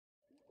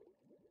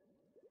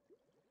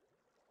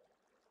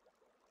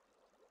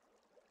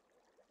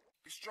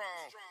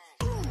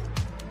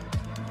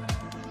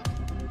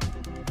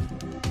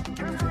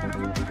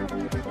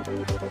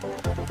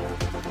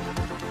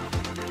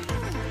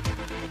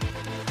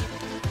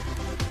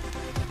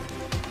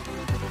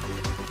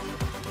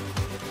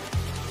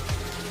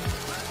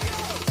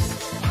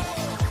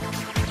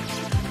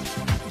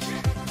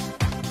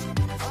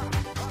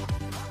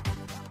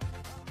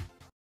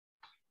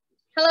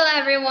Hello,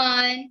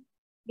 everyone.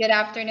 Good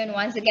afternoon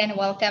once again.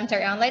 Welcome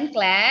to our online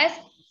class.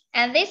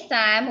 And this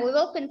time, we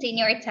will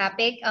continue our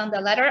topic on the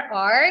letter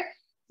R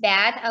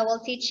that I will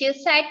teach you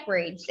sight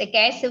words.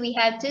 Okay, so we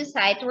have two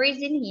sight words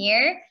in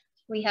here.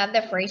 We have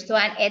the first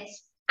one,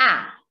 it's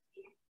a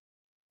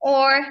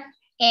or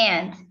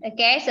and.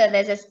 Okay, so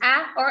this is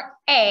a or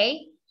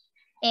a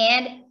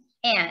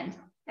and.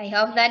 I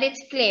hope that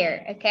it's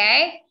clear.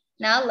 Okay,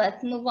 now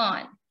let's move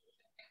on.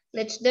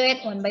 Let's do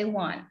it one by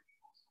one.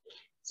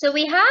 So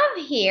we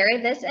have here,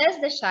 this is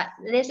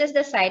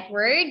the sight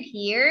word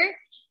here.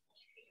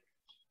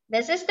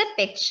 This is the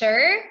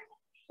picture.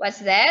 What's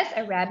this?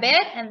 A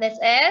rabbit. And this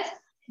is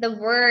the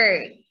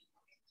word.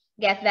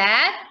 Get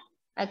that?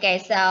 Okay,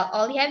 so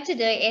all you have to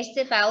do is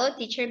to follow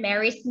Teacher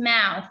Mary's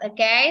mouth.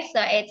 Okay,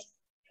 so it's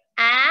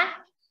a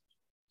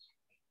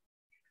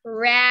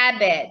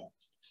rabbit.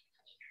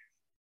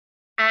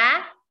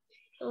 A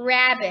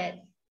rabbit.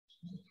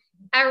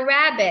 A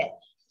rabbit.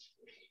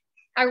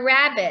 A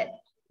rabbit.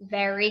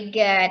 Very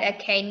good.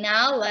 Okay,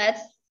 now let's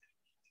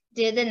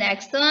do the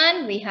next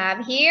one. We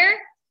have here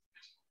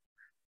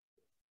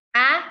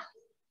a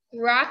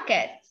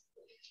rocket.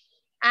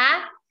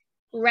 A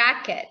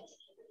racket.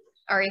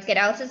 Or you could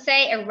also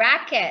say a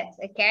racket.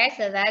 Okay,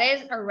 so that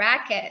is a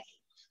racket.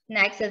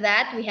 Next to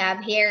that, we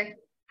have here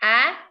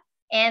a,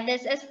 and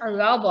this is a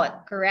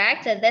robot,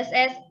 correct? So this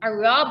is a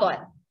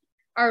robot.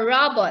 A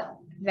robot.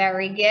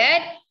 Very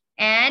good.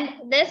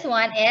 And this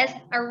one is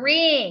a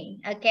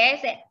ring. Okay,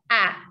 so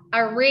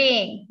a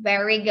ring.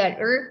 Very good.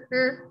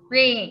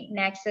 Ring.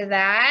 Next to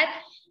that.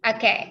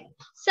 Okay,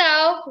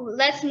 so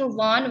let's move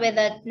on with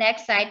the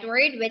next sight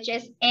word, which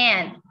is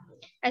and.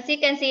 As you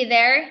can see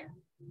there,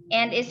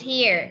 and is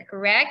here,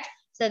 correct?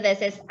 So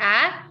this is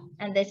a,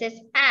 and this is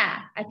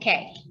a.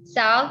 Okay,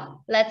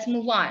 so let's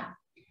move on.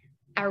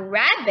 A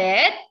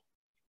rabbit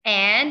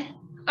and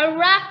a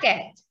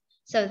rocket.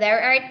 So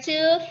there are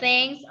two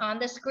things on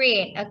the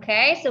screen,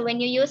 okay? So when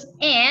you use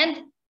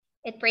and,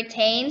 it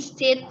pertains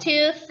to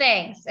two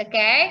things,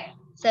 okay?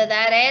 So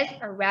that is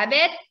a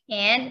rabbit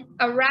and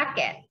a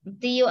rocket.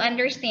 Do you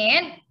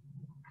understand?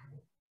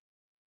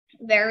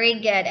 Very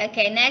good.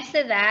 Okay, next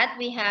to that,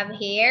 we have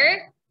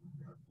here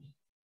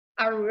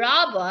a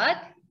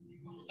robot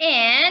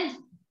and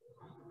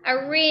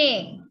a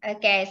ring.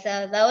 Okay,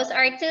 so those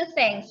are two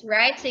things,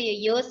 right? So you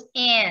use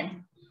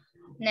and.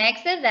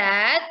 Next to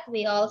that,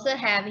 we also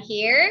have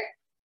here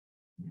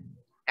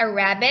a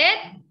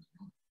rabbit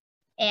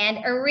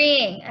and a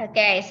ring.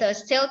 Okay, so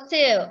still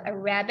two, a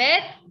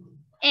rabbit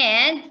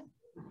and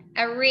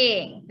a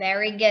ring.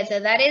 Very good. So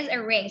that is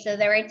a ring. So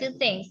there are two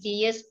things.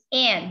 You use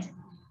and.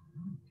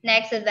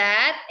 Next to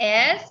that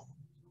is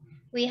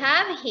we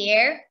have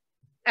here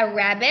a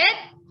rabbit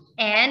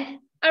and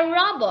a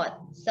robot.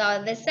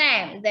 So the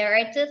same. There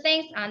are two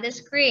things on the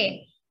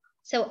screen.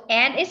 So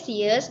and is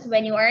used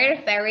when you are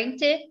referring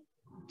to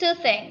two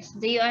things.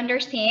 Do you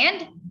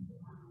understand?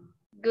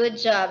 Good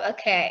job.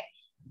 Okay.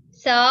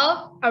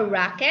 So a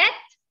rocket,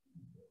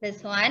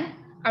 this one,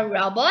 a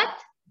robot,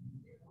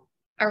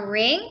 a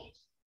ring.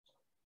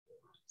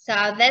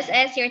 So this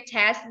is your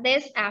test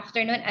this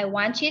afternoon. I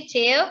want you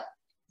to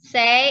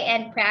say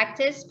and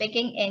practice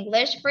speaking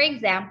English. For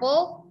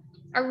example,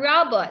 a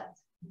robot,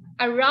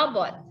 a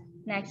robot.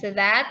 Next to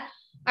that,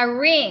 a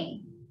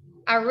ring,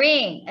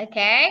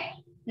 okay?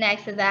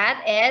 Next to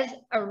that is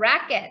a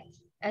racket.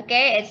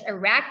 Okay, it's a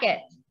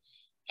racket.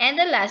 And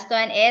the last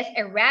one is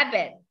a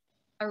rabbit.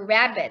 A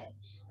rabbit.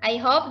 I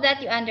hope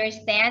that you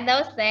understand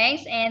those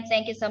things. And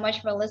thank you so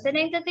much for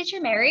listening to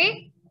Teacher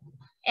Mary.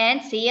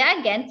 And see you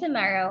again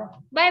tomorrow.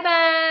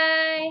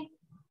 Bye-bye.